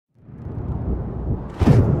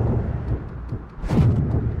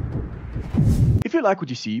If you like what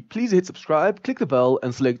you see, please hit subscribe, click the bell,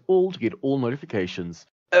 and select all to get all notifications.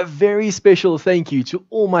 A very special thank you to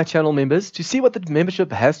all my channel members. To see what the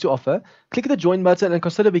membership has to offer, click the join button and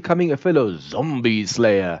consider becoming a fellow zombie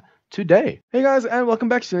slayer today. Hey guys, and welcome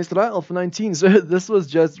back to Nestor Alpha 19. So this was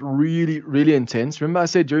just really intense. Remember I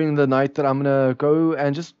said during the night that I'm gonna go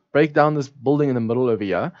and just break down this building in the middle over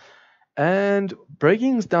here. And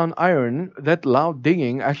breaking down iron, that loud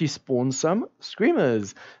dinging actually spawned some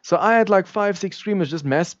screamers. So I had like 5-6 screamers just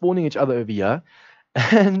mass spawning each other over here.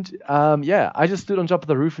 And yeah, I just stood on top of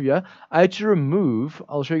the roof here. I had to remove,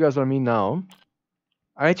 I'll show you guys what I mean now.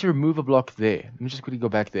 I had to remove a block there. Let me just quickly go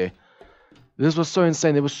back there. This was so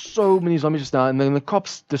insane. There were so many zombies just now, and then the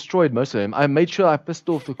cops destroyed most of them. I made sure I pissed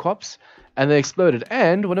off the cops, and they exploded.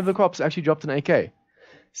 And one of the cops actually dropped an AK.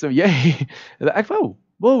 So yay.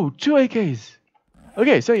 Whoa, 2 AKs.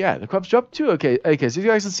 Okay, so yeah, the cops dropped 2 AKs. So you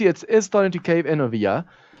guys can see it is starting to cave in over here.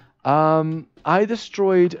 I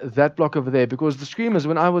destroyed that block over there because the screamers,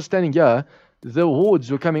 when I was standing here, the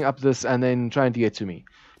hordes were coming up this and then trying to get to me.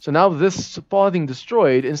 So now this pathing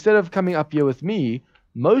destroyed, instead of coming up here with me,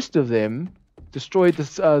 most of them destroyed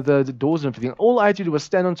this, the doors and everything. All I had to do was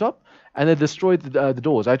stand on top, and they destroyed the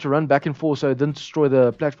doors. I had to run back and forth so it didn't destroy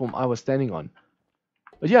the platform I was standing on.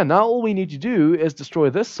 But yeah, now all we need to do is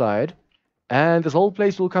destroy this side, and this whole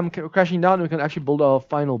place will come crashing down, and we can actually build our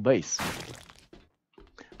final base.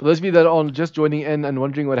 For those of you that are just joining in and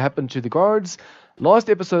wondering what happened to the guards, last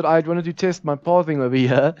episode I wanted to test my pathing over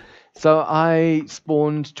here, so I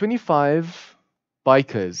spawned 25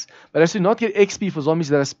 bikers. But as to not get XP for zombies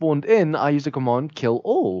that are spawned in, I used the command kill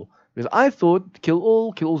all. Because I thought kill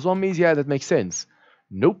all zombies, yeah, that makes sense.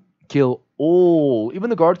 Nope, kill all. Even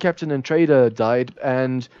the guard captain and trader died,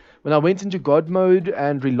 and when I went into god mode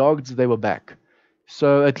and relogged, they were back.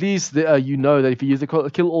 So at least you know that if you use the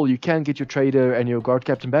kill all, you can get your trader and your guard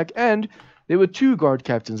captain back. And there were 2 guard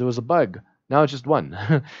captains. There was a bug. Now it's just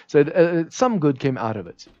 1. So some good came out of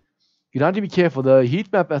it. You have to be careful. The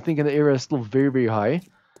heat map, I think, in the area is still very high.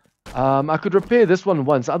 I could repair this one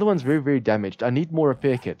once. The other one's very damaged. I need more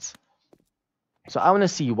repair kits. So I want to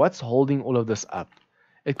see what's holding all of this up.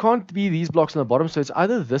 It can't be these blocks on the bottom, so it's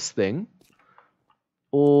either this thing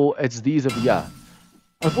or it's these over here.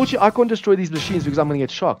 Unfortunately, I can't destroy these machines because I'm going to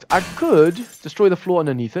get shocked. I could destroy the floor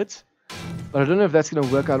underneath it, but I don't know if that's going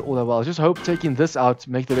to work out all that well. I just hope taking this out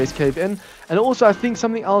to make the rest cave in. And also, I think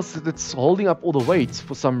something else that's holding up all the weight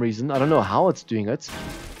for some reason, I don't know how it's doing it,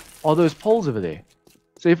 are those poles over there.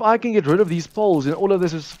 So if I can get rid of these poles and all of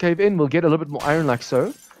this is cave in, we'll get a little bit more iron like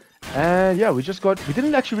so. And yeah, we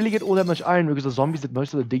didn't actually really get all that much iron because the zombies did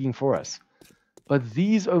most of the digging for us. But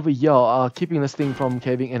these over here are keeping this thing from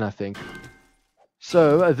caving in, I think.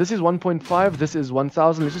 So this is 1.5, this is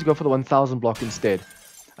 1000. Let's just go for the 1000 block instead.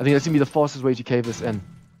 I think that's going to be the fastest way to cave this in.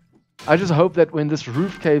 I just hope that when this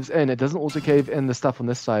roof caves in, it doesn't also cave in the stuff on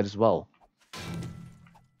this side as well.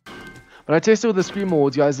 But I tested with the scream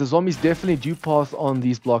mods, guys, the zombies definitely do path on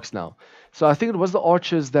these blocks now. So I think it was the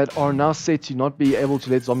archers that are now set to not be able to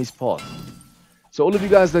let zombies path. So all of you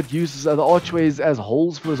guys that use the archways as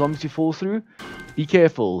holes for the zombies to fall through, be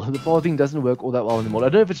careful. The pathing doesn't work all that well anymore. I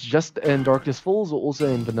don't know if it's just in Darkness Falls or also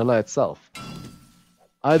in vanilla itself.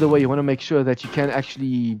 Either way, you want to make sure that you can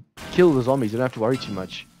actually kill the zombies. You don't have to worry too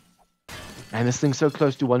much. And this thing's so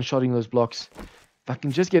close to one-shotting those blocks. If I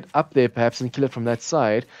can just get up there perhaps and kill it from that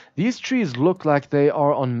side. These trees look like they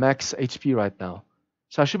are on max HP right now.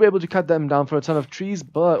 So I should be able to cut them down for a ton of trees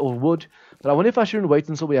or wood. But I wonder if I shouldn't wait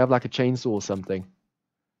until we have like a chainsaw or something.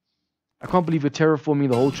 I can't believe we're terraforming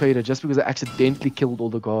the whole trader just because I accidentally killed all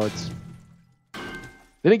the guards.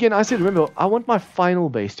 Then again, I said, remember, I want my final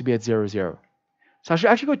base to be at 0, 0. So I should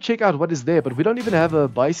actually go check out what is there, but we don't even have a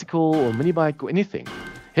bicycle or mini bike or anything.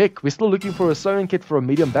 Heck, we're still looking for a sewing kit for a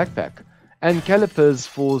medium backpack. And calipers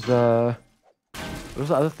for the... What was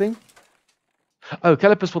the other thing? Oh,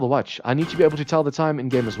 calipers for the watch. I need to be able to tell the time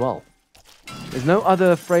in-game as well. There's no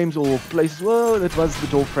other frames or places... Whoa, that was the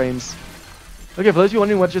door frames. Okay, for those of you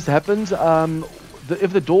wondering what just happened,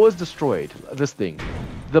 if the door is destroyed, this thing,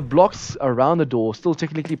 the blocks around the door still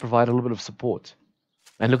technically provide a little bit of support.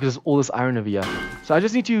 And look at all this iron over here. So I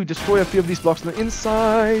just need to destroy a few of these blocks on the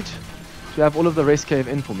inside to have all of the rest cave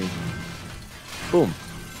in for me. Boom.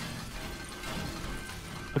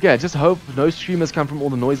 Okay, I just hope no streamers come from all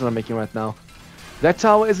the noise that I'm making right now. That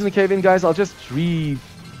tower isn't a cave in, guys. I'll just redo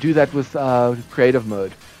that with creative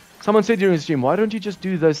mode. Someone said during the stream, why don't you just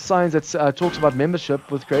do those signs that talks about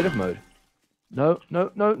membership with creative mode? No.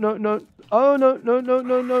 Oh,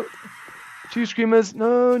 no. 2 screamers.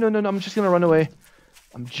 No. I'm just going to run away.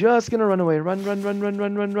 I'm just going to run away.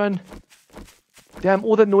 Run. Damn,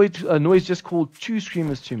 all that noise just called 2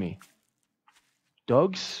 screamers to me.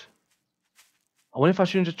 Dogs. I wonder if I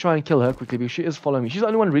shouldn't just try and kill her quickly because she is following me. She's the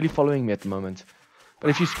only one really following me at the moment. But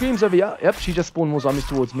if she screams over here, yep, she just spawned more zombies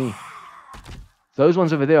towards me. Those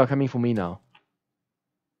ones over there are coming for me now.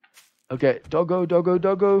 Okay, doggo, doggo,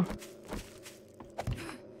 doggo.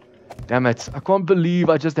 Damn it. I can't believe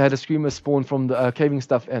I just had a screamer spawn from the caving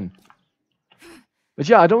stuff in. But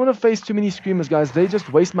yeah, I don't want to face too many screamers, guys. They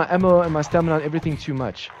just waste my ammo and my stamina and everything too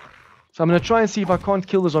much. So I'm going to try and see if I can't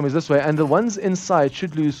kill the zombies this way. And the ones inside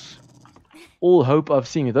should lose all hope of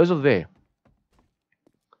seeing me. Those are there.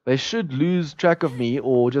 They should lose track of me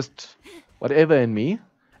or just whatever in me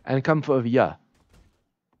and come for over here.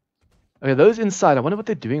 Okay, those inside, I wonder what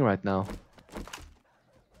they're doing right now.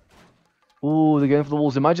 Ooh, they're going for the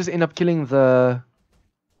walls. They might just end up killing the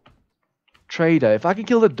trader. If I can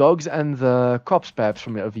kill the dogs and the cops perhaps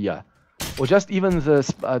from over here. Or just even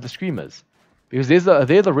the screamers. Because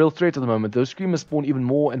they're the real threat at the moment. Those screamers spawn even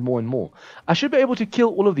more and more and more. I should be able to kill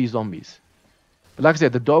all of these zombies. But like I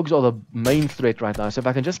said, the dogs are the main threat right now. So if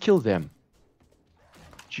I can just kill them.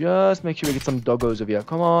 Just make sure we get some doggos over here.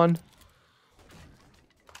 Come on.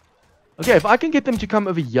 Okay, if I can get them to come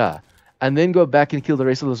over here. And then go back and kill the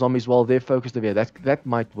rest of the zombies while they're focused over here. That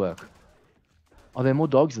might work. Are there more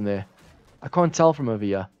dogs in there? I can't tell from over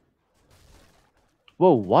here.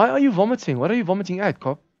 Whoa, why are you vomiting? What are you vomiting at,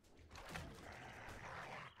 cop?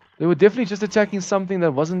 They were definitely just attacking something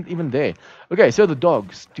that wasn't even there. Okay, so the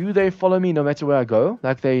dogs. Do they follow me no matter where I go?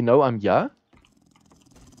 Like they know I'm here?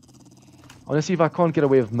 I want to see if I can't get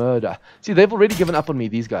away with murder. See, they've already given up on me,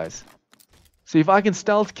 these guys. So if I can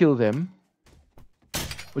stealth kill them,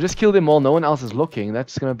 or just kill them while no one else is looking,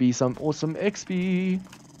 that's going to be some awesome XP.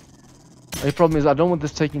 The problem is I don't want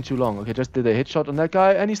this taking too long. Okay, just did a headshot on that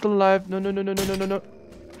guy, and he's still alive. No, no, no, no, no, no, no, no.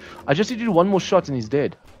 I just need to do one more shot and he's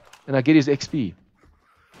dead. And I get his XP.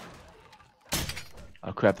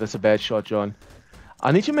 Oh crap, that's a bad shot, John.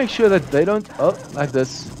 I need to make sure that they don't... Oh, like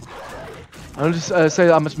this. I'll just say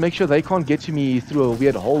I must make sure they can't get to me through a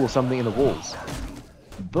weird hole or something in the walls.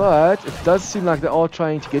 But it does seem like they are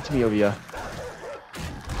trying to get to me over here.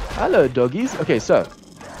 Hello, doggies. Okay, so.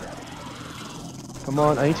 Come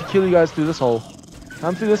on, I need to kill you guys through this hole.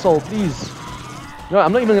 Come through this hole, please. No,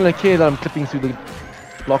 I'm not even going to care that I'm clipping through the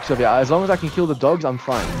blocks over here. As long as I can kill the dogs, I'm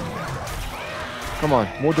fine. Come on,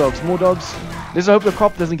 more dogs, more dogs. Let's hope the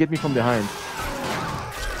cop doesn't get me from behind.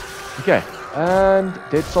 Okay, and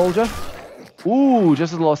dead soldier. Ooh,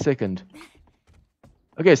 just at the last second.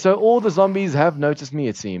 Okay, so all the zombies have noticed me,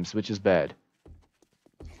 it seems, which is bad.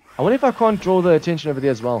 I wonder if I can't draw the attention over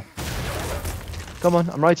there as well. Come on,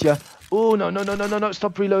 I'm right here. Oh, no, no, no, no, no, no.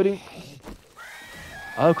 Stop reloading.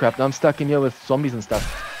 Oh, crap. Now I'm stuck in here with zombies and stuff.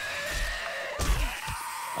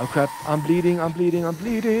 Oh, crap. I'm bleeding, I'm bleeding, I'm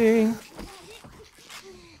bleeding.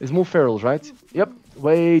 There's more ferals, right? Yep.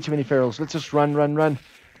 Way too many ferals. Let's just run, run, run.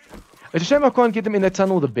 It's a shame I can't get them in that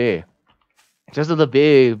tunnel with the bear. Just that the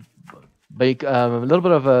bear make a little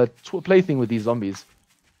bit of a plaything with these zombies.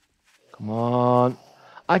 Come on.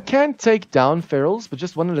 I can take down ferals, but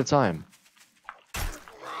just one at a time.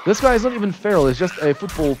 This guy is not even feral, he's just a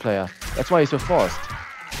football player. That's why he's so fast.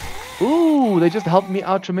 Ooh, they just helped me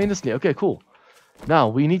out tremendously. Okay, cool. Now,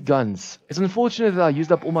 we need guns. It's unfortunate that I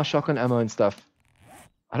used up all my shotgun ammo and stuff.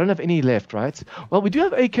 I don't have any left, right? Well, we do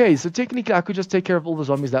have AKs, so technically I could just take care of all the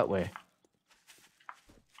zombies that way.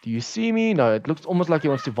 Do you see me? No, it looks almost like he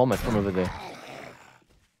wants to vomit from over there.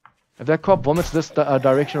 If that cop vomits this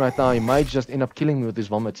direction right now, he might just end up killing me with his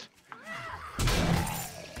vomit.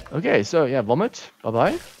 Okay, so yeah, vomit.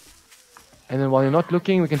 Bye-bye. And then while you're not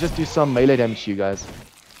looking, we can just do some melee damage to you guys.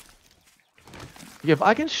 Okay, if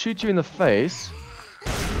I can shoot you in the face,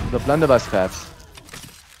 the blunderbuss perhaps.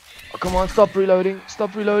 Oh, come on, stop reloading.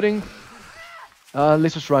 Stop reloading.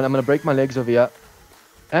 Let's just run. I'm going to break my legs over here.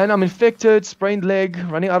 And I'm infected, sprained leg,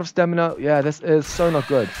 running out of stamina. Yeah, this is so not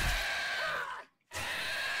good.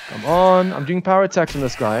 Come on. I'm doing power attacks on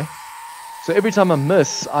this guy. So every time I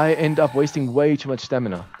miss, I end up wasting way too much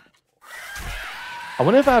stamina. I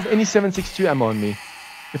wonder if I have any 7.62 ammo on me.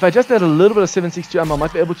 If I just had a little bit of 7.62 ammo, I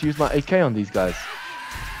might be able to use my AK on these guys.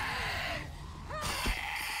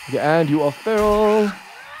 Okay, and you are feral.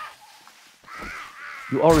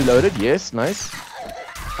 You are reloaded. Yes, nice.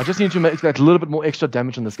 I just need to make that little bit more extra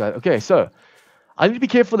damage on this guy. Okay, so I need to be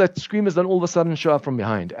careful that screamers don't all of a sudden show up from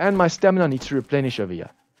behind. And my stamina needs to replenish over here.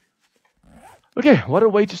 Okay, what a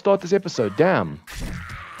way to start this episode. Damn.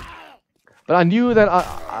 But I knew that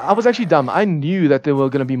I was actually dumb. I knew that there were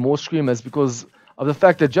going to be more screamers because of the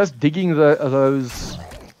fact that just digging those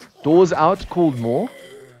doors out called more.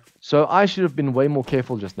 So I should have been way more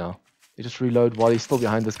careful just now. They just reload while he's still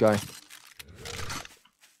behind this guy.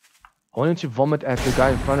 I wanted to vomit at the guy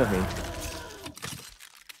in front of me.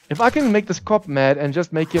 If I can make this cop mad and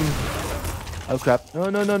just make him... Oh crap. No,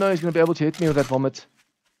 no, no, no. He's going to be able to hit me with that vomit.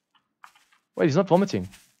 Wait, he's not vomiting.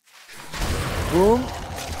 Boom.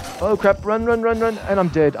 Oh crap. Run, run, run, run. And I'm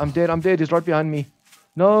dead. I'm dead. I'm dead. He's right behind me.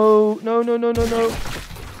 No, no, no, no, no, no.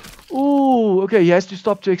 Ooh, okay. He has to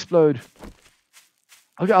stop to explode.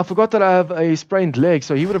 Okay, I forgot that I have a sprained leg,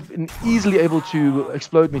 so he would have been easily able to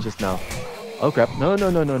explode me just now. Oh crap. No, no,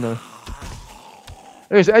 no, no, no.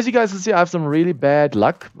 Okay, so as you guys can see, I have some really bad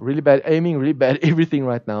luck, really bad aiming, really bad everything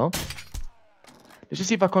right now. Let's just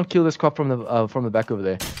see if I can't kill this cop from the back over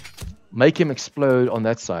there. Make him explode on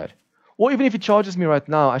that side. Or even if he charges me right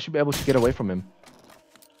now, I should be able to get away from him.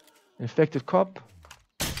 Infected cop.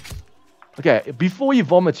 Okay, before he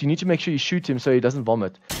vomits, you need to make sure you shoot him so he doesn't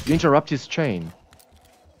vomit. You interrupt his chain.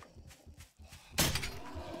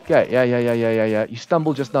 Okay, yeah. You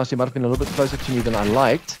stumbled just now, so you might have been a little bit closer to me than I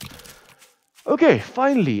liked. Okay,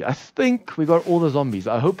 finally, I think we got all the zombies.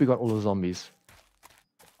 I hope we got all the zombies.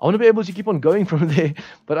 I want to be able to keep on going from there,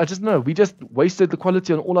 but I just know we just wasted the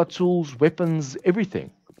quality on all our tools, weapons,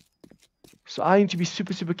 everything. So I need to be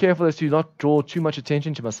super, super careful as to not draw too much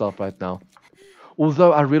attention to myself right now.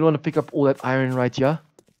 Although I really want to pick up all that iron right here.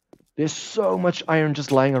 There's so much iron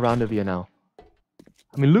just lying around over here now.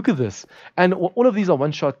 I mean, look at this. And all of these are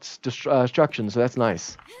one-shot destruction, so that's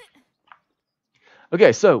nice.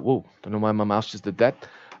 Okay, so, whoa, don't know why my mouse just did that.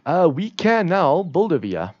 We can now build over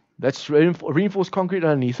here. That's reinforced concrete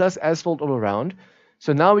underneath us, asphalt all around.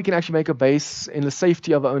 So now we can actually make a base in the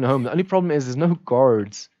safety of our own home. The only problem is there's no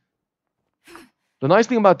guards. The nice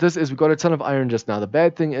thing about this is we got a ton of iron just now. The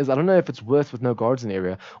bad thing is I don't know if it's worth with no guards in the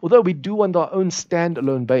area. Although we do want our own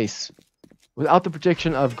standalone base. Without the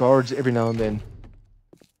protection of guards every now and then.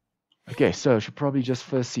 Okay, so I should probably just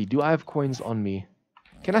first see. Do I have coins on me?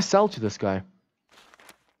 Can I sell to this guy?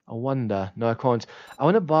 I wonder. No, I can't. I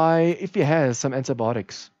want to buy, if he has, some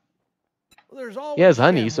antibiotics. Well, he has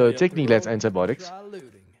honey, so technically that's antibiotics.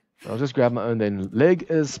 I'll just grab my own then. Leg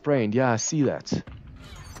is sprained. Yeah, I see that.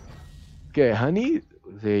 Okay, honey.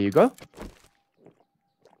 There you go.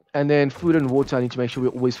 And then food and water. I need to make sure we're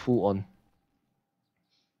always full on.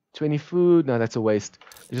 20 food. No, that's a waste.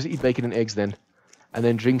 Just eat bacon and eggs then. And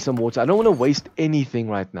then drink some water. I don't want to waste anything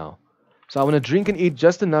right now. So I want to drink and eat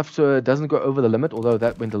just enough so it doesn't go over the limit, although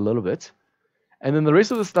that went a little bit. And then the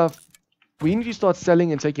rest of the stuff, we need to start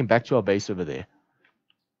selling and taking back to our base over there.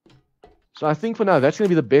 So I think for now, that's going to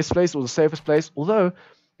be the best place or the safest place. Although,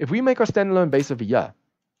 if we make our standalone base over here,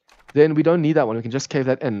 then we don't need that one. We can just cave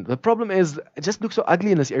that in. The problem is, it just looks so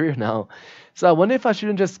ugly in this area now. So I wonder if I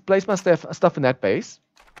shouldn't just place my stuff in that base,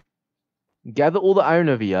 gather all the iron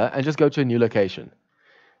over here, and just go to a new location.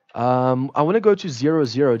 I want to go to 0,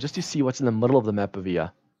 0 just to see what's in the middle of the map over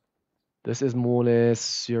here. This is more or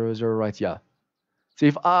less 0, 0 right here. So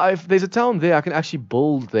if there's a town there, I can actually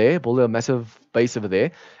build a massive base over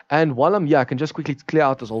there. And while I'm here, I can just quickly clear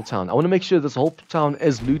out this whole town. I want to make sure this whole town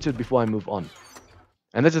is looted before I move on.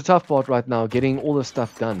 And that's the tough part right now, getting all this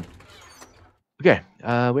stuff done. Okay,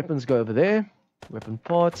 weapons go over there. Weapon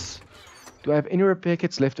parts. Do I have any repair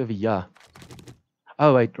kits left over here?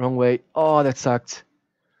 Oh wait, wrong way. Oh, that sucked.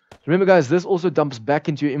 Remember guys, this also dumps back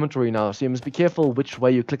into your inventory now, so you must be careful which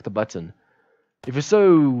way you click the button. If you're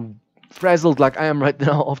so frazzled like I am right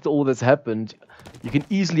now after all that's happened, you can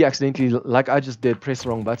easily accidentally, like I just did, press the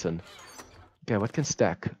wrong button. Okay, what can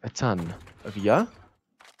stack? A ton. Over here?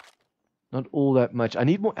 Not all that much. I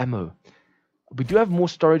need more ammo. We do have more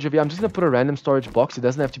storage over here. I'm just going to put a random storage box. It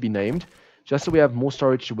doesn't have to be named, just so we have more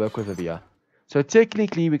storage to work with over here. So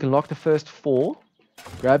technically, we can lock the first 4,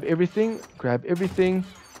 grab everything,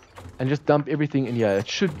 and just dump everything in here. It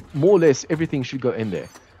should, more or less, everything should go in there.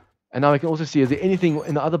 And now I can also see, is there anything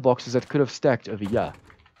in the other boxes that could have stacked over here?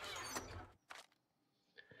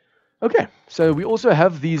 Okay, so we also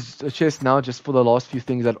have these chests now just for the last few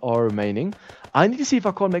things that are remaining. I need to see if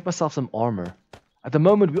I can't make myself some armor. At the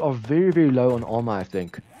moment, we are very, very low on armor, I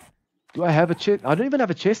think. Do I have a chest? I don't even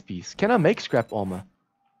have a chest piece. Can I make scrap armor?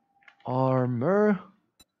 Armor.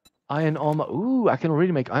 Iron armor. Ooh, I can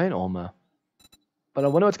already make iron armor. But I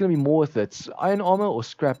wonder what's going to be more with it. Iron armor or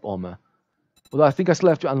scrap armor? Although I think I still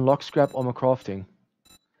have to unlock scrap armor crafting.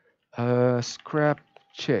 Scrap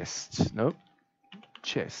chest. Nope.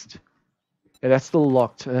 Chest. Yeah, that's still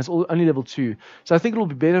locked. And that's only level 2. So I think it'll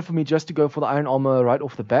be better for me just to go for the iron armor right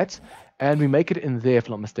off the bat. And we make it in there if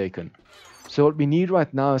I'm not mistaken. So what we need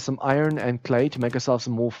right now is some iron and clay to make ourselves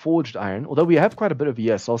some more forged iron. Although we have quite a bit of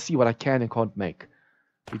here, so I'll see what I can and can't make.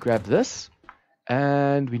 We grab this.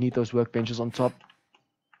 And we need those workbenches on top.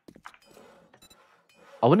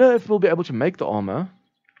 I wonder if we'll be able to make the armor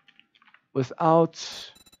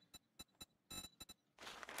without...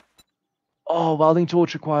 Oh, welding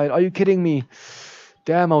torch required. Are you kidding me?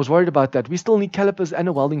 Damn, I was worried about that. We still need calipers and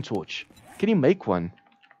a welding torch. Can you make one?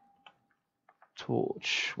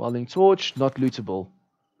 Torch. Welding torch, not lootable.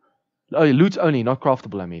 Oh, loot only, not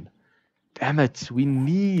craftable, I mean. Damn it, we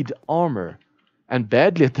need armor. And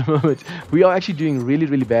badly at the moment. We are actually doing really,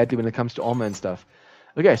 really badly when it comes to armor and stuff.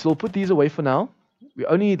 Okay, so we'll put these away for now. We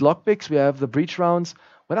only need lockpicks. We have the breach rounds.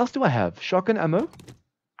 What else do I have? Shotgun ammo.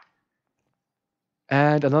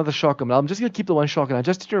 And another shotgun. I'm just going to keep the one shotgun. I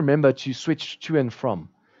just need to remember to switch to and from.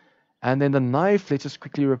 And then the knife, let's just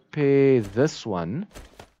quickly repair this one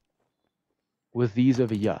with these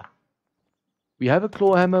over here. We have a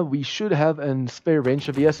claw hammer. We should have a spare wrench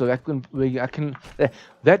over here, so that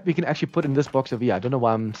we can actually put in this box over here. I don't know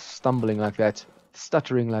why I'm stumbling like that,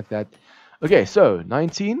 stuttering like that. Okay, so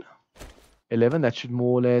 19, 11. That should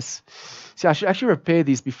more or less. See, I should actually repair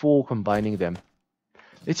these before combining them.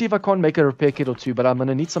 Let's see if I can't make a repair kit or two, but I'm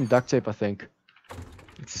gonna need some duct tape, I think.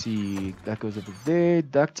 Let's see. That goes over there.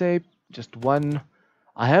 Duct tape, just one.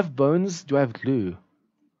 I have bones. Do I have glue?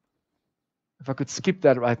 If I could skip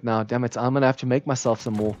that right now, damn it, I'm going to have to make myself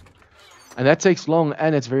some more. And that takes long,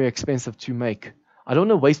 and it's very expensive to make. I don't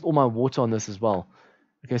want to waste all my water on this as well.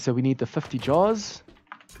 Okay, so we need the 50 jars.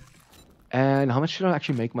 And how much should I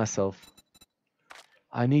actually make myself?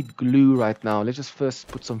 I need glue right now. Let's just first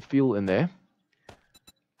put some fuel in there.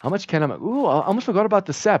 How much can I make? Ooh, I almost forgot about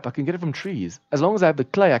the sap. I can get it from trees. As long as I have the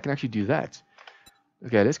clay, I can actually do that.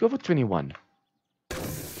 Okay, let's go for 21.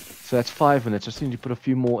 So that's 5 minutes. Just need to put a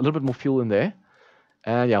little bit more fuel in there.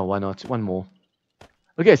 And yeah, why not? One more.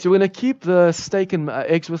 Okay, so we're going to keep the steak and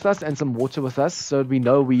eggs with us and some water with us. So we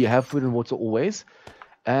know we have food and water always.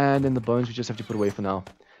 And then the bones we just have to put away for now.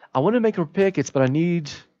 I want to make repair kits, but I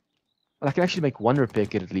can actually make one repair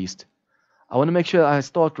kit at least. I want to make sure I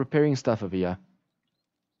start repairing stuff over here.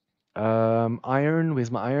 Iron. Where's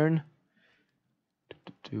my iron?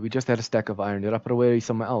 We just had a stack of iron. Did I put away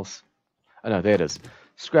somewhere else? Oh no, there it is.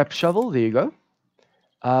 Scrap shovel, there you go.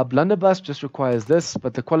 Blunderbuss just requires this,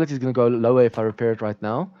 but the quality is going to go lower if I repair it right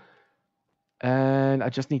now. And I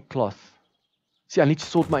just need cloth. See, I need to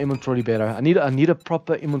sort my inventory better. I need a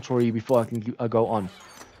proper inventory before I can go on.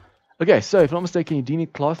 Okay, so if I'm not mistaken, you do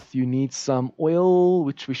need cloth. You need some oil,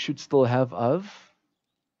 which we should still have of.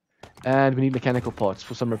 And we need mechanical parts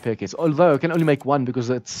for some repair kits. Although I can only make one because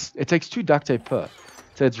it takes 2 duct tape per.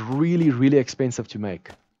 So it's really, really expensive to make.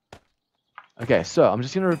 Okay, so I'm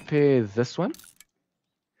just going to repair this one.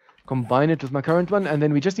 Combine it with my current one. And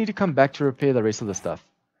then we just need to come back to repair the rest of the stuff.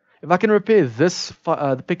 If I can repair this,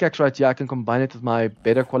 the pickaxe right here, I can combine it with my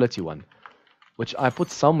better quality one. Which I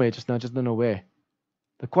put somewhere just now, just don't know where.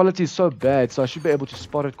 The quality is so bad, so I should be able to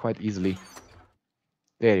spot it quite easily.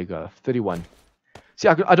 There you go, 31. See,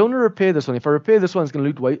 I don't want to repair this one. If I repair this one, it's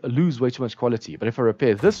going to lose way too much quality. But if I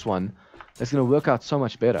repair this one, it's going to work out so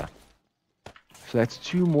much better. So that's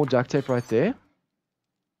 2 more duct tape right there.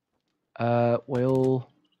 Oil,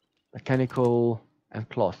 mechanical, and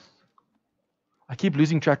cloth. I keep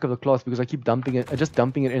losing track of the cloth because I keep dumping it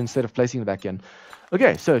in instead of placing it back in.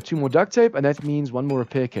 Okay, so 2 more duct tape, and that means 1 more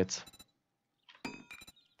repair kit.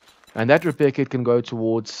 And that repair kit can go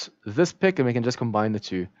towards this pick, and we can just combine the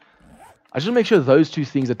 2. I just want to make sure those 2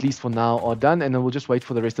 things, at least for now, are done, and then we'll just wait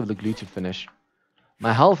for the rest of the glue to finish.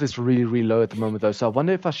 My health is really, really low at the moment, though, so I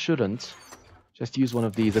wonder if I shouldn't just use one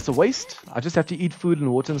of these. It's a waste. I just have to eat food and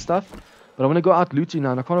water and stuff. But I want to go out looting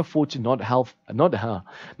now, and I can't afford to not have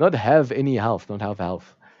any health, not have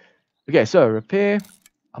health. Okay, so repair.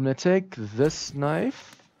 I'm going to take this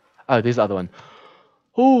knife. Oh, there's the other one.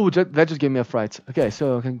 Oh, that just gave me a fright. Okay,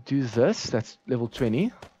 so I can do this. That's level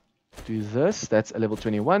 20. Do this. That's a level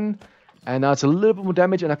 21. And now it's a little bit more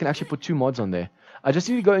damage, and I can actually put 2 mods on there. I just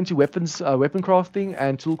need to go into weapon crafting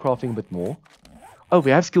and tool crafting a bit more. Oh,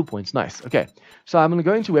 we have skill points. Nice. Okay. So I'm going to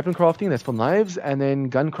go into weapon crafting. That's for knives. And then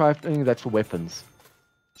gun crafting. That's for weapons.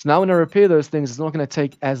 So now when I repair those things, it's not going to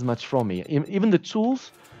take as much from me. Even the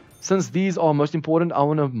tools, since these are most important, I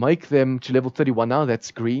want to make them to level 31 now.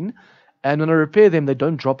 That's green. And when I repair them, they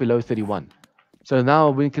don't drop below 31. So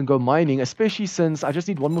now we can go mining, especially since I just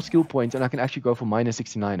need 1 more skill point and I can actually go for minus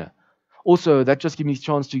 69er. Also, that just gives me a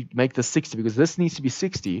chance to make the 60 because this needs to be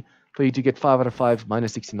 60 for you to get 5 out of 5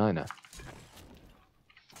 minus 69er.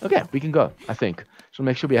 Okay, we can go, I think. So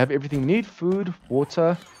make sure we have everything we need. Food,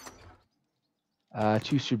 water.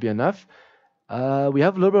 2 should be enough. We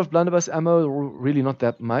have a little bit of blunderbuss ammo, really not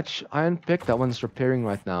that much. Iron pick, that one's repairing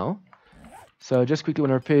right now. So just quickly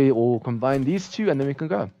want to repair or combine these 2 and then we can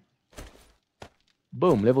go.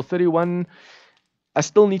 Boom, level 31. I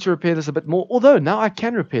still need to repair this a bit more. Although now I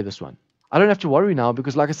can repair this one. I don't have to worry now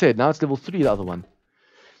because like I said, now it's level 3, the other one.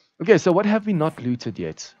 Okay, so what have we not looted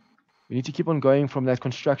yet? We need to keep on going from that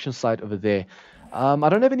construction site over there. I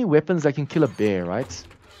don't have any weapons that can kill a bear, right?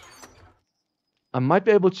 I might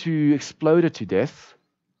be able to explode it to death.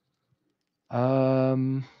 Yeah,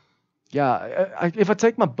 if I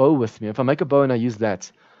take my bow with me, if I make a bow and I use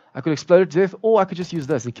that, I could explode it to death, or I could just use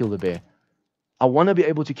this and kill the bear. I want to be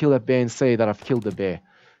able to kill that bear and say that I've killed the bear.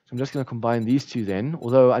 So I'm just going to combine these two then,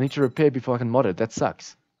 although I need to repair before I can mod it. That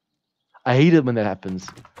sucks. I hate it when that happens.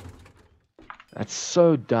 That's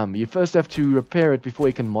so dumb. You first have to repair it before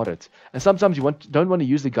you can mod it. And sometimes you don't want to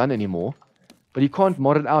use the gun anymore, but you can't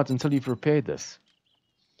mod it out until you've repaired this.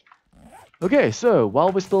 Okay, so while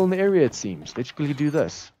we're still in the area, it seems, let's quickly do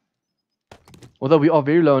this. Although we are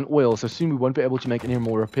very low on oil, so soon we won't be able to make any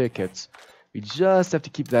more repair kits. We just have to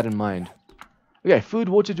keep that in mind. Okay, food,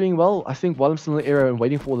 water, doing well. I think while I'm still in the area and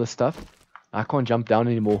waiting for all this stuff, I can't jump down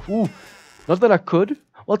anymore. Ooh, not that I could.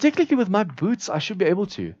 Well, technically with my boots, I should be able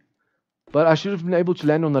to. But I should have been able to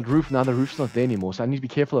land on that roof. Now the roof's not there anymore, so I need to be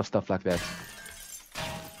careful of stuff like that.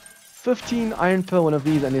 15 iron per one of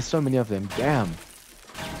these, and there's so many of them. Damn.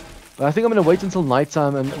 But I think I'm going to wait until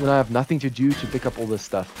nighttime and when I have nothing to do to pick up all this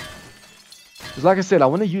stuff. Because like I said, I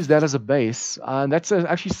want to use that as a base. And that's an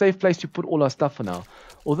actually safe place to put all our stuff for now.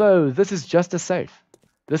 Although, this is just as safe.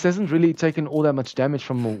 This hasn't really taken all that much damage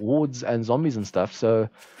from wards and zombies and stuff. So,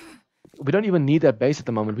 we don't even need that base at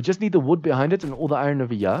the moment. We just need the wood behind it and all the iron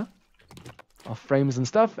over here. Our frames and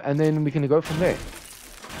stuff. And then we can go from there.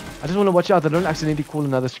 I just want to watch out that I don't accidentally call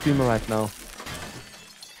another screamer right now.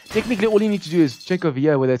 Technically, all you need to do is check over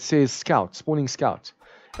here where that says scout, spawning scout.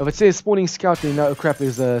 If it says spawning scout, then you know, oh crap,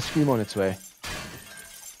 there's a screamer on its way.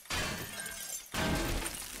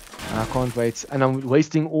 I can't wait. And I'm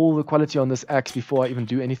wasting all the quality on this axe before I even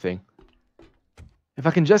do anything. If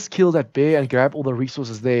I can just kill that bear and grab all the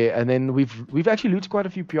resources there, and then we've actually looted quite a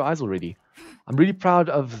few pure eyes already. I'm really proud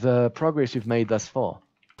of the progress we've made thus far.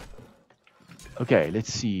 Okay,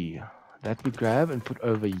 let's see. That we grab and put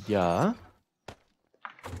over here.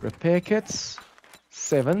 Repair kits,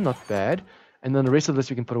 7, not bad. And then the rest of this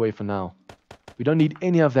we can put away for now. We don't need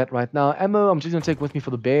any of that right now. Ammo, I'm just going to take with me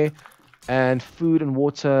for the bear. And food and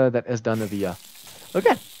water, that is done over here.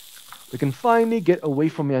 Okay, we can finally get away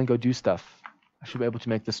from here and go do stuff. I should be able to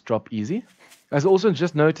make this drop easy. Guys, also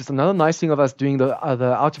just noticed another nice thing of us doing the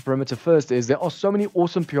outer perimeter first is there are so many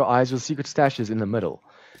awesome pure eyes with secret stashes in the middle.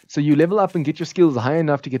 So you level up and get your skills high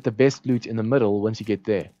enough to get the best loot in the middle once you get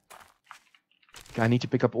there. Okay, I need to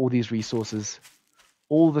pick up all these resources.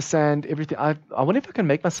 All the sand, everything. I wonder if I can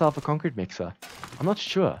make myself a concrete mixer. I'm not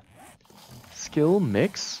sure. Skill,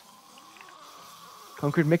 mix.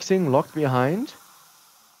 Concrete mixing, locked behind.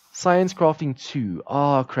 Science crafting 2.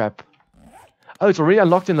 Oh, crap. Oh, it's already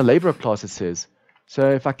unlocked in the laborer class, it says. So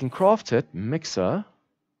if I can craft it, mixer.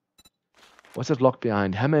 What's it locked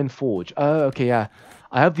behind? Hammer and forge. Oh, okay, yeah.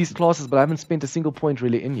 I have these classes, but I haven't spent a single point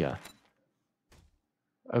really in here.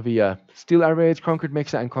 Over here. Steel arrowheads, concrete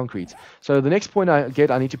mixer, and concrete. So the next point I get,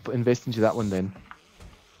 I need to invest into that one then.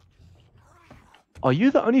 Are you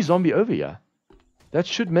the only zombie over here? That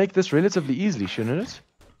should make this relatively easily, shouldn't it?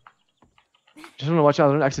 Just want to watch out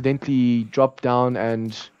I don't accidentally drop down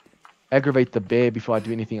and aggravate the bear before I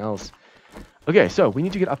do anything else. Okay, so we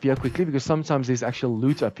need to get up here quickly because sometimes there's actual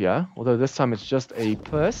loot up here. Although this time it's just a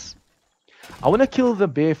purse. I want to kill the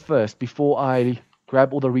bear first before I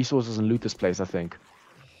grab all the resources and loot this place, I think.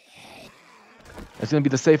 That's going to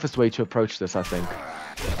be the safest way to approach this, I think.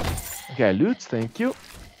 Okay, loot, thank you.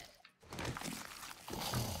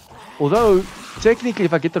 Although, technically,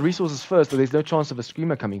 if I get the resources first, there's no chance of a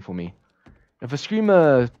screamer coming for me. If a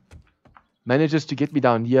screamer manages to get me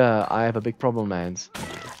down here, I have a big problem, mans.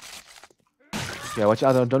 Yeah, watch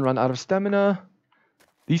out, don't run out of stamina.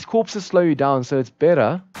 These corpses slow you down, so it's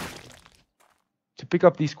better to pick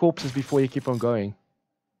up these corpses before you keep on going.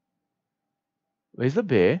 Where's the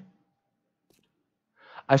bear?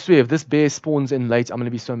 I swear, if this bear spawns in late, I'm going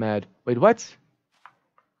to be so mad. Wait, what?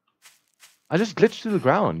 I just glitched through the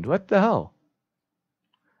ground. What the hell?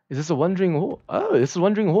 Is this a wandering horde? Oh, this is a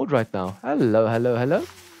wandering horde right now. Hello, hello, hello.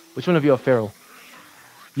 Which one of you are feral?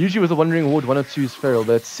 Usually with a wandering horde, 1 or 2 is feral,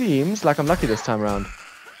 but it seems like I'm lucky this time around.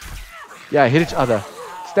 Yeah, hit each other.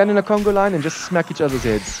 Stand in a Congo line and just smack each other's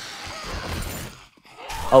heads.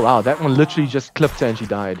 Oh wow, that one literally just clipped her and she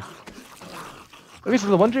died. Okay, so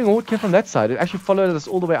the wandering horde came from that side. It actually followed us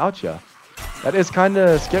all the way out here. That is kind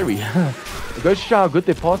of scary. It goes to show how good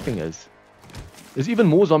their pathing is. There's even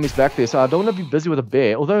more zombies back there, so I don't want to be busy with a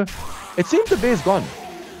bear. Although, it seems the bear's gone.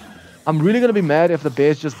 I'm really going to be mad if the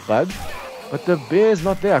bear's just bugged. But the bear's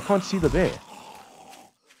not there. I can't see the bear.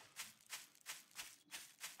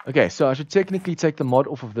 Okay, so I should technically take the mod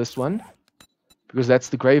off of this one. because that's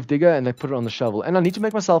the grave digger, and I put it on the shovel. And I need to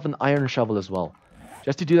make myself an iron shovel as well,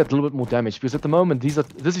 just to do that a little bit more damage, because at the moment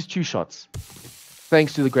this is 2 shots,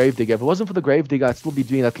 thanks to the grave digger. If it wasn't for the grave digger, I'd still be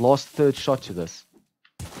doing that last 3rd shot to this.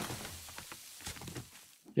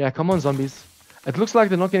 Yeah, come on, zombies. It looks like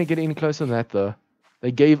they're not going to get any closer than that, though.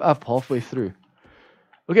 They gave up halfway through.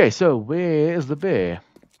 Okay, so where is the bear?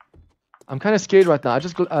 I'm kind of scared right now. I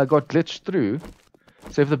just got glitched through.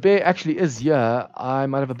 So if the bear actually is here, I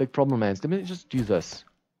might have a big problem, man. So let me just do this.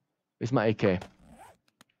 Where's my AK?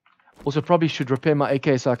 Also, probably should repair my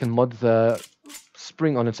AK so I can mod the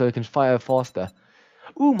spring on it so it can fire faster.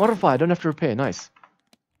 Ooh, modify. I don't have to repair. Nice.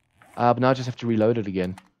 But now I just have to reload it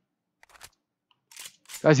again.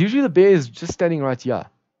 Guys, usually the bear is just standing right here.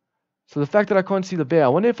 So the fact that I can't see the bear, I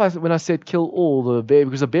wonder if when I said kill all, the bear,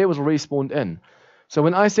 because the bear was already spawned in. So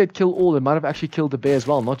when I said kill all, it might have actually killed the bear as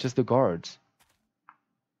well, not just the guards.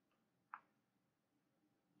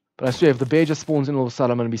 But I swear, if the bear just spawns in all of a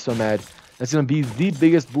sudden, I'm going to be so mad. That's going to be the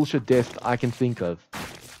biggest bullshit death I can think of.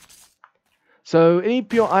 So any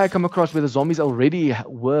POI I come across where the zombies already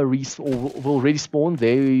were already spawned,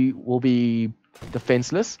 they will be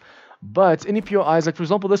defenseless. But any POIs, like for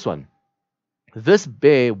example this one. This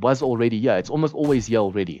bear was already here. It's almost always here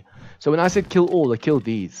already. So when I said kill all, I killed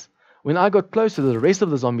these. When I got closer, the rest of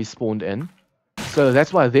the zombies spawned in. So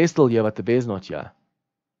that's why they're still here, but the bear's not here.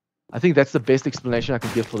 I think that's the best explanation I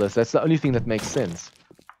can give for this. That's the only thing that makes sense.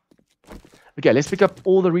 Okay, let's pick up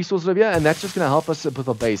all the resources over here, and that's just going to help us with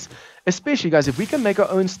our base. Especially, guys, if we can make our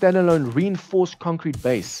own standalone reinforced concrete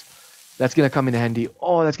base, that's going to come in handy.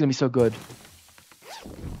 Oh, that's going to be so good.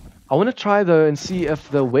 I want to try, though, and see if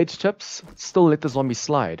the wedge chips still let the zombies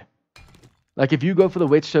slide. Like, if you go for the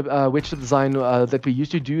wedge chip design that we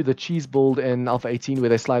used to do, the cheese build in Alpha 18, where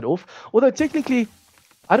they slide off. Although, technically,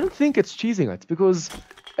 I don't think it's cheesing it, because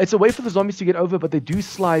it's a way for the zombies to get over, but they do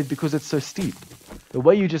slide because it's so steep. The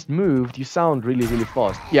way you just moved, you sound really, really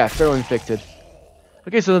fast. Yeah, feral infected.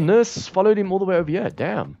 Okay, so the nurse followed him all the way over here.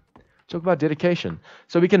 Damn. Talk about dedication.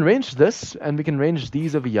 So we can range this, and we can range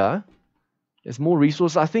these over here. There's more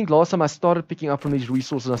resources. I think last time I started picking up from these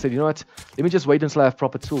resources, I said, you know what, let me just wait until I have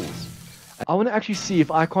proper tools. I want to actually see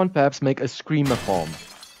if I can't perhaps make a screamer farm.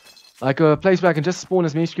 Like a place where I can just spawn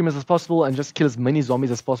as many screamers as possible and just kill as many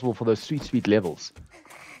zombies as possible for those sweet, sweet levels.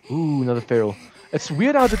 Ooh, another feral. It's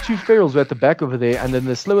weird how the 2 ferals were at the back over there, and then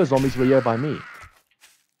the slower zombies were here by me.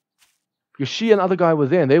 Because she and other guy were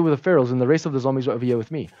there, and they were the ferals, and the rest of the zombies were over here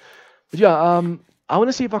with me. But yeah, I want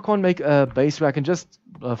to see if I can't make a base where I can just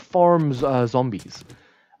farm zombies.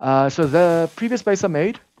 So the previous base I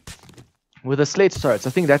made with the sledge turrets, I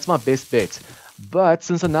think that's my best bet. But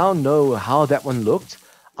since I now know how that one looked,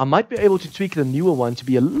 I might be able to tweak the newer one to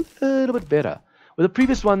be a little bit better. With the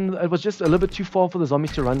previous one, it was just a little bit too far for the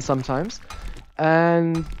zombies to run sometimes.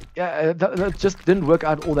 And yeah, that just didn't work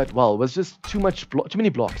out all that well. It was just too many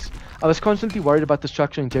blocks. I was constantly worried about the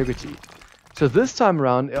structure integrity. So this time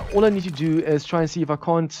around, all I need to do is try and see if I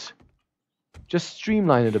can't just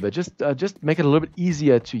streamline it a bit. Just make it a little bit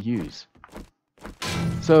easier to use.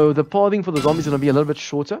 So the pathing for the zombies is going to be a little bit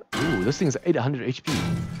shorter. Ooh, this thing is 800 HP.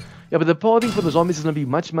 Yeah, but the pathing for the zombies is going to be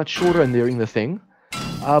much, much shorter in the thing.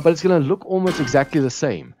 But it's going to look almost exactly the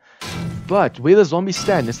same. But where the zombies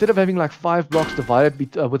stand, instead of having like 5 blocks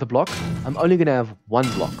divided with a block, I'm only going to have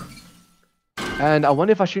 1 block. And I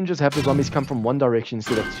wonder if I shouldn't just have the zombies come from one direction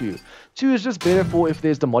instead of 2. 2 is just better for if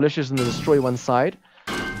there's demolishers and they destroy one side.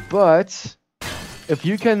 But if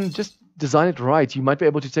you can just design it right, you might be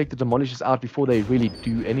able to take the demolishers out before they really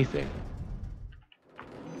do anything.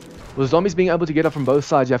 With zombies being able to get up from both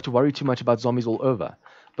sides, you have to worry too much about zombies all over.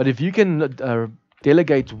 But if you can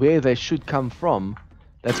delegate where they should come from,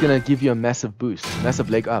 that's going to give you a massive boost,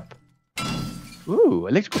 massive leg up. Ooh,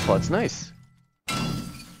 electrical parts, nice.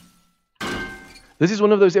 This is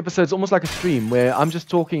one of those episodes, almost like a stream, where I'm just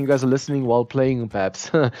talking, you guys are listening while playing,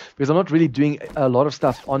 perhaps. Because I'm not really doing a lot of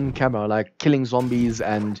stuff on camera, like killing zombies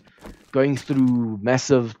and going through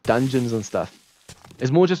massive dungeons and stuff.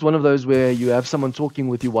 It's more just one of those where you have someone talking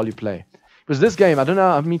with you while you play. Because this game, I don't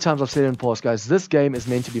know how many times I've said it in the past, guys, this game is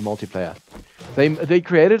meant to be multiplayer. They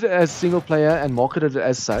created it as single player and marketed it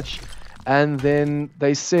as such. And then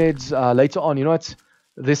they said later on, you know what,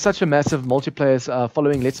 there's such a massive multiplayer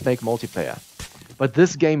following, let's make multiplayer. But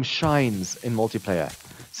this game shines in multiplayer.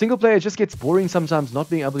 Single player just gets boring sometimes, not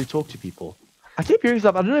being able to talk to people. I keep hearing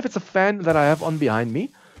stuff. I don't know if it's a fan that I have on behind me,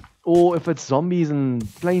 or if it's zombies and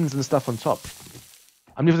planes and stuff on top.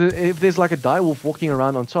 I mean, if there's like a direwolf walking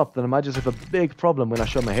around on top, then I might just have a big problem when I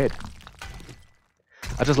show my head.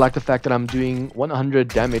 I just like the fact that I'm doing 100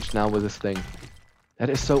 damage now with this thing.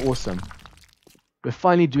 That is so awesome. We're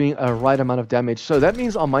finally doing a right amount of damage. So that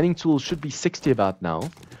means our mining tools should be 60 about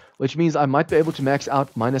now, which means I might be able to max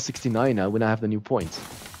out minus 69 now when I have the new points.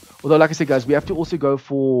 Although, like I said, guys, we have to also go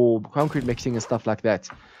for concrete mixing and stuff like that.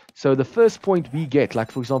 So the first point we get,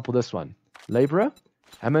 like for example this one, laborer,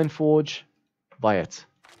 hammer and forge, buy it.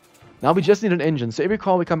 Now we just need an engine. So every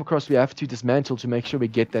car we come across, we have to dismantle to make sure we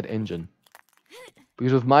get that engine.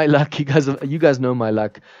 Because with my luck, you guys know my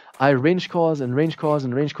luck. I wrench cars and wrench cars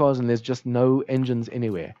and wrench cars, and there's just no engines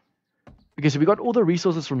anywhere. Okay, so we got all the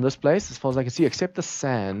resources from this place, as far as I can see, except the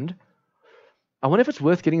sand. I wonder if it's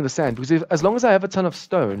worth getting the sand, because as long as I have a ton of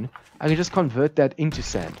stone, I can just convert that into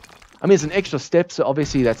sand. I mean, it's an extra step, so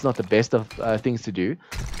obviously that's not the best of things to do.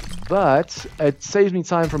 But it saves me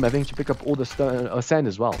time from having to pick up all the stone or sand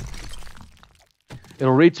as well. It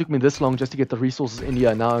already took me this long just to get the resources in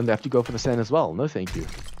here. Now I have to go for the sand as well. No, thank you.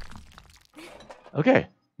 Okay,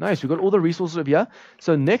 nice. We got all the resources over here.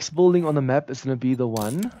 So next building on the map is going to be the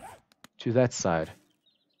one to that side.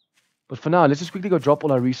 But for now, let's just quickly go drop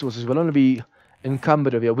all our resources. We'll only be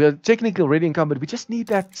encumbered over here. We're technically already encumbered. We just need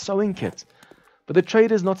that sewing kit. But the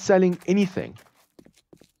trader's not selling anything.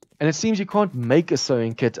 And it seems you can't make a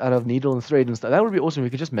sewing kit out of needle and thread and stuff. That would be awesome. We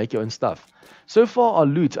could just make your own stuff. So far, our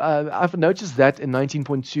loot, I've noticed that in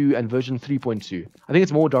 19.2 and version 3.2. I think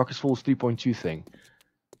it's more Darkest Falls 3.2 thing.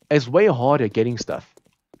 It's way harder getting stuff.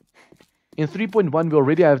 In 3.1, we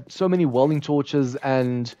already have so many welding torches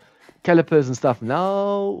and calipers and stuff. Now,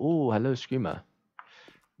 oh, hello, Screamer.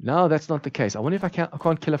 No, that's not the case. I wonder if I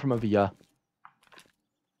can't kill her from over here.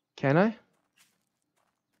 Can I?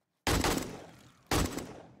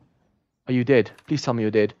 Are you dead? Please tell me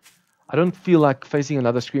you're dead. I don't feel like facing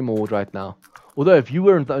another Screamer Horde right now. Although if you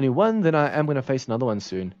weren't the only one, then I am going to face another one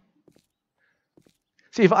soon.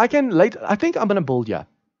 See, if I can I think I'm going to build here.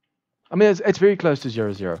 I mean, it's very close to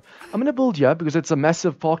 0-0. I'm going to build here because it's a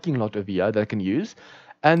massive parking lot over here that I can use.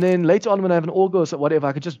 And then later on when I have an auger or whatever,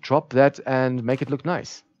 I could just drop that and make it look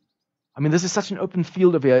nice. I mean, this is such an open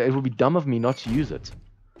field over here. It would be dumb of me not to use it.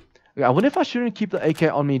 Okay, I wonder if I shouldn't keep the AK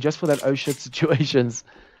on me just for that oh shit situations.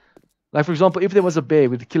 Like, for example, if there was a bear,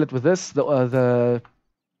 we'd kill it with this. The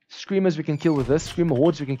Screamers we can kill with this. Screamer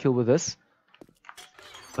Hordes we can kill with this.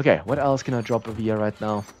 Okay, what else can I drop over here right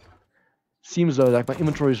now? Seems though like my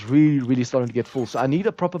inventory is really starting to get full. So I need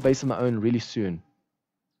a proper base of my own really soon.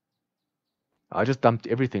 I just dumped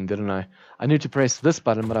everything, didn't I? I need to press this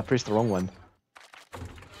button, but I pressed the wrong one.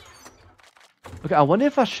 Okay, I wonder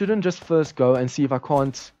if I shouldn't just first go and see if I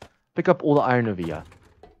can't pick up all the iron over here.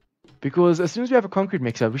 Because as soon as we have a concrete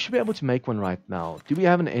mixer, we should be able to make one right now. Do we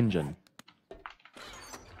have an engine?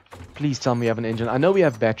 Please tell me we have an engine. I know we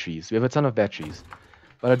have batteries. We have a ton of batteries.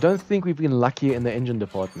 But I don't think we've been lucky in the engine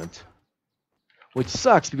department. Which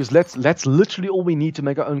sucks because that's literally all we need to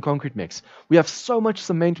make our own concrete mix. We have so much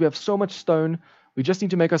cement. We have so much stone. We just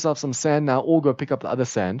need to make ourselves some sand now or go pick up the other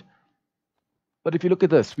sand. But if you look at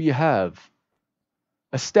this, we have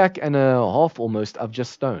a stack and a half almost of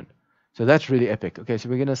just stone. So that's really epic. Okay, so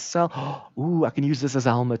we're going to sell... Ooh, I can use this as a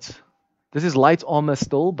helmet. This is light armor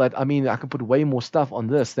still, but I mean, I can put way more stuff on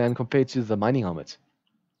this than compared to the mining helmet.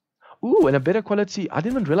 Ooh, and a better quality. I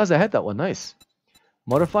didn't even realize I had that one. Nice.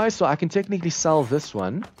 Modify, so I can technically sell this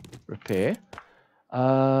one. Repair.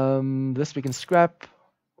 This we can scrap.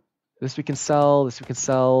 This we can sell. This we can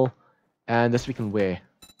sell. And this we can wear.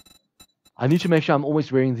 I need to make sure I'm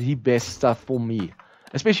always wearing the best stuff for me.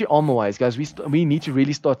 Especially armor-wise, guys. We need to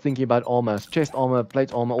really start thinking about armor. Chest armor,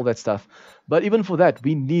 plate armor, all that stuff. But even for that,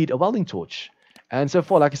 we need a welding torch. And so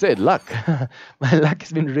far, like I said, luck. My luck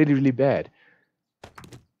has been really bad.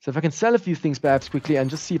 So if I can sell a few things perhaps quickly and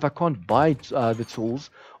just see if I can't buy the tools.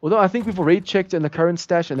 Although I think we've already checked in the current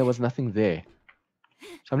stash and there was nothing there.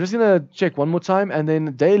 So I'm just going to check one more time. And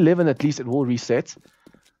then day 11 at least it will reset.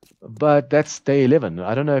 But that's day 11.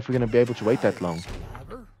 I don't know if we're going to be able to wait that long.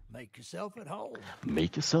 Make yourself at home.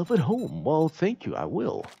 Make yourself at home. Well, thank you. I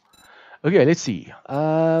will. Okay, let's see.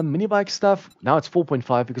 Mini bike stuff. Now it's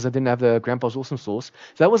 4.5 because I didn't have the Grandpa's Awesome Sauce.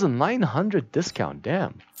 So that was a 900 discount.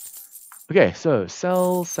 Damn. Okay, so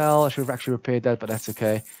sell. I should have actually repaired that, but that's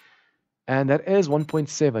okay. And that is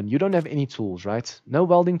 1.7. You don't have any tools, right? No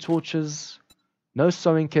welding torches. No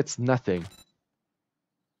sewing kits. Nothing.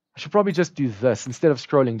 I should probably just do this instead of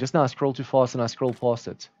scrolling. Just now I scroll too fast and I scroll past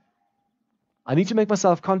it. I need to make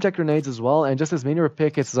myself contact grenades as well, and just as many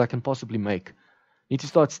repair kits as I can possibly make. Need to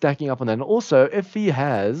start stacking up on that. And also, if he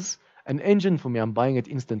has an engine for me, I'm buying it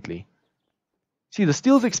instantly. See, the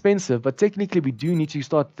steel's expensive, but technically we do need to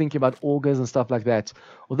start thinking about augers and stuff like that.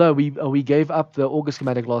 Although we gave up the auger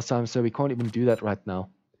schematic last time, so we can't even do that right now.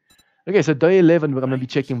 Okay, so day 11, we're going to be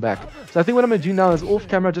checking back. So I think what I'm going to do now is off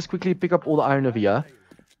camera, just quickly pick up all the iron over here.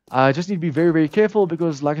 I just need to be very, very careful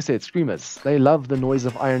because, like I said, screamers, they love the noise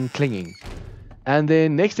of iron clinging. And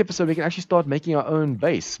then next episode, we can actually start making our own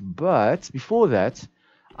base. But before that,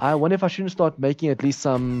 I wonder if I shouldn't start making at least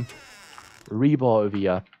some rebar over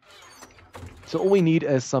here. So all we need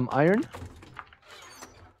is some iron.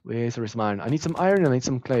 Where's the rest of my iron? I need some iron and I need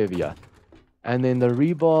some clay over here. And then the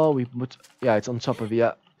rebar, we put, yeah, it's on top of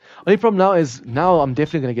here. Only problem now is, now I'm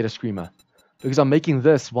definitely going to get a screamer. Because I'm making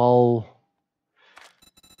this while...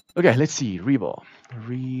 Okay, let's see. Rebar.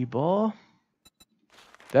 Rebar.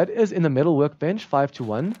 That is in the metal workbench, 5 to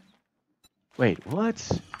 1. Wait, what?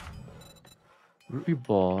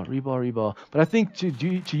 Rebar, rebar, rebar. But I think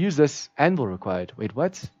to use this, anvil required. Wait,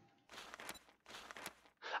 what?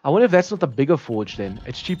 I wonder if that's not the bigger forge then.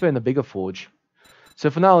 It's cheaper in the bigger forge. So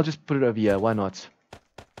for now, I'll just put it over here. Why not?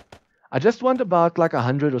 I just want about like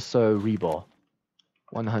 100 or so rebar.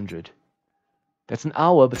 100. That's an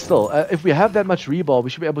hour, but still, if we have that much rebar, we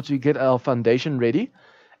should be able to get our foundation ready.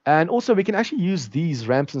 And also, we can actually use these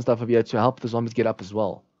ramps and stuff over here to help the zombies get up as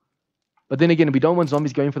well. But then again, we don't want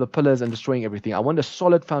zombies going for the pillars and destroying everything. I want a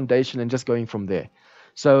solid foundation and just going from there.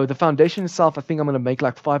 So the foundation itself, I think I'm going to make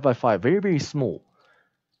like 5 by 5. Very, very small.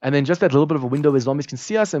 And then just that little bit of a window where zombies can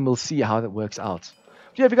see us, and we'll see how that works out.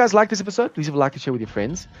 But yeah, if you guys like this episode, please leave a like and share with your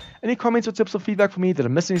friends. Any comments or tips or feedback for me? Did I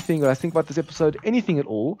miss anything? Or I think about this episode? Anything at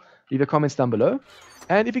all? Leave your comments down below.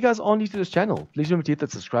 And if you guys are new to this channel, please remember to hit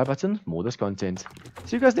that subscribe button for more of this content.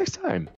 See you guys next time.